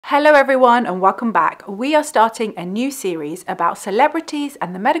Hello everyone and welcome back. We are starting a new series about celebrities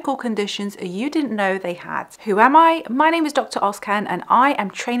and the medical conditions you didn't know they had. Who am I? My name is Dr. Oskan and I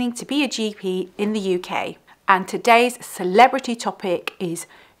am training to be a GP in the UK. And today's celebrity topic is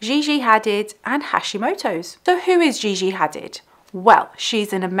Gigi Hadid and Hashimoto's. So who is Gigi Hadid? Well,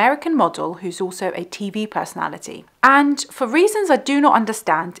 she's an American model who's also a TV personality. And for reasons I do not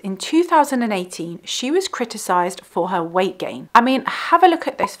understand, in 2018, she was criticised for her weight gain. I mean, have a look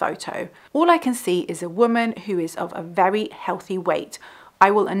at this photo. All I can see is a woman who is of a very healthy weight. I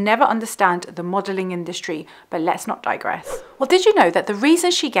will never understand the modelling industry, but let's not digress. Well, did you know that the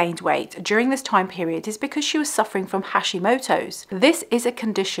reason she gained weight during this time period is because she was suffering from Hashimoto's? This is a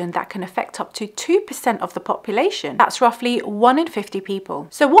condition that can affect up to 2% of the population. That's roughly 1 in 50 people.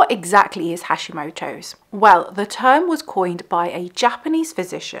 So what exactly is Hashimoto's? Well, the term was coined by a Japanese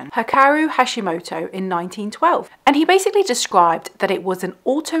physician, Hikaru Hashimoto, in 1912. And he basically described that it was an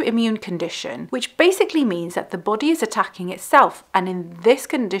autoimmune condition, which basically means that the body is attacking itself, and in this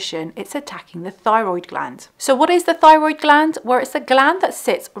condition, it's attacking the thyroid gland. So what is the thyroid gland? Well, it's a gland that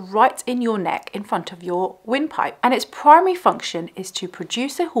sits right in your neck in front of your windpipe. And its primary function is to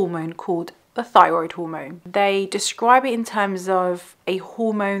produce a hormone called the thyroid hormone. They describe it in terms of a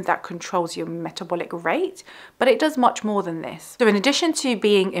hormone that controls your metabolic rate, but it does much more than this. So in addition to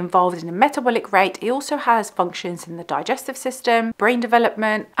being involved in the metabolic rate, it also has functions in the digestive system, brain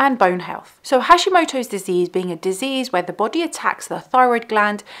development, and bone health. So Hashimoto's disease being a disease where the body attacks the thyroid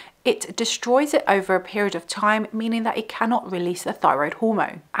gland, it destroys it over a period of time, meaning that it cannot release the thyroid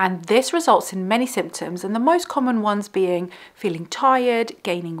hormone. And this results in many symptoms, and the most common ones being feeling tired,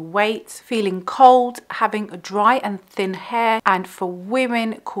 gaining weight, feeling cold, having dry and thin hair, and for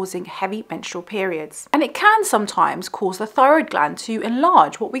women causing heavy menstrual periods. And it can sometimes cause the thyroid gland to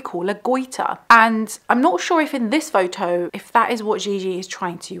enlarge, what we call a goitre. And I'm not sure if in this photo, if that is what Gigi is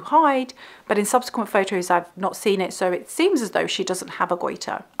trying to hide, but in subsequent photos I've not seen it, so it seems as though she doesn't have a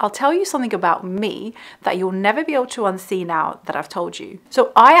goitre. I'll tell you something about me that you'll never be able to unsee now that I've told you.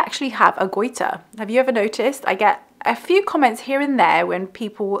 So I actually have a goitre. Have you ever noticed? I get a few comments here and there when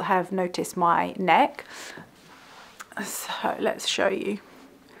people have noticed my neck. So let's show you.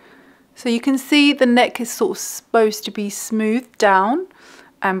 So you can see the neck is sort of supposed to be smoothed down,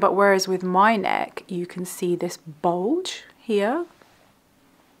 but whereas with my neck, you can see this bulge here.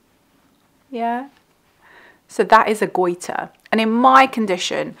 Yeah. So that is a goitre. And in my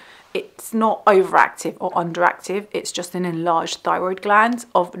condition, it's not overactive or underactive. It's just an enlarged thyroid gland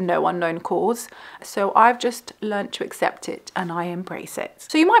of no unknown cause. So I've just learned to accept it and I embrace it.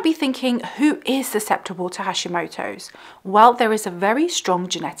 So you might be thinking, who is susceptible to Hashimoto's? Well, there is a very strong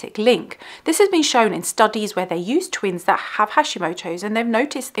genetic link. This has been shown in studies where they use twins that have Hashimoto's, and they've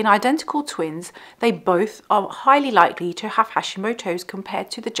noticed in identical twins, they both are highly likely to have Hashimoto's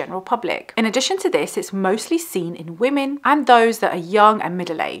compared to the general public. In addition to this, it's mostly seen in women and those that are young and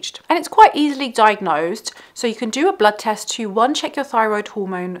middle-aged. And it's quite easily diagnosed, so you can do a blood test to check your thyroid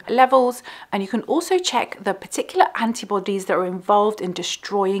hormone levels, and you can also check the particular antibodies that are involved in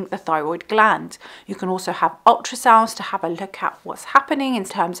destroying the thyroid gland. You can also have ultrasounds to have a look at what's happening in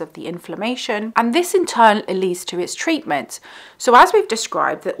terms of the inflammation, and this in turn leads to its treatment. So as we've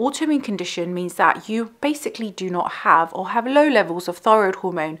described, the autoimmune condition means that you basically do not have or have low levels of thyroid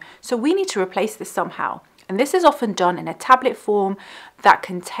hormone, so we need to replace this somehow. And this is often done in a tablet form that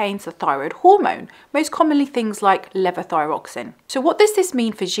contains the thyroid hormone, most commonly things like levothyroxine. So what does this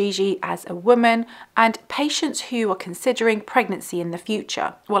mean for Gigi as a woman and patients who are considering pregnancy in the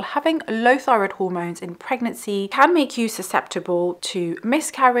future? Well, having low thyroid hormones in pregnancy can make you susceptible to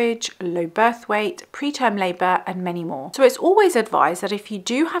miscarriage, low birth weight, preterm labour, and many more. So it's always advised that if you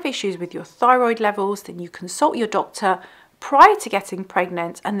do have issues with your thyroid levels, then you consult your doctor prior to getting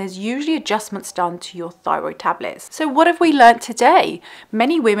pregnant, and there's usually adjustments done to your thyroid tablets. So what have we learnt today?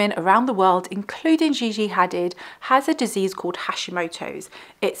 Many women around the world, including Gigi Hadid, has a disease called Hashimoto's.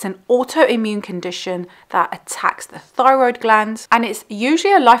 It's an autoimmune condition that attacks the thyroid glands, and it's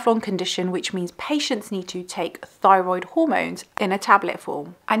usually a lifelong condition, which means patients need to take thyroid hormones in a tablet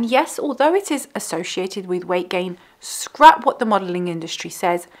form. And yes, although it is associated with weight gain, scrap what the modelling industry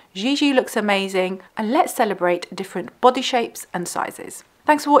says. Gigi looks amazing, and let's celebrate different body shapes and sizes.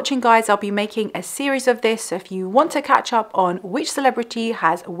 Thanks for watching, guys. I'll be making a series of this, so if you want to catch up on which celebrity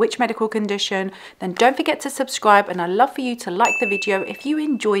has which medical condition, then don't forget to subscribe, and I'd love for you to like the video if you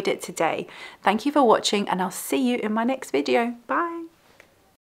enjoyed it today. Thank you for watching, and I'll see you in my next video. Bye.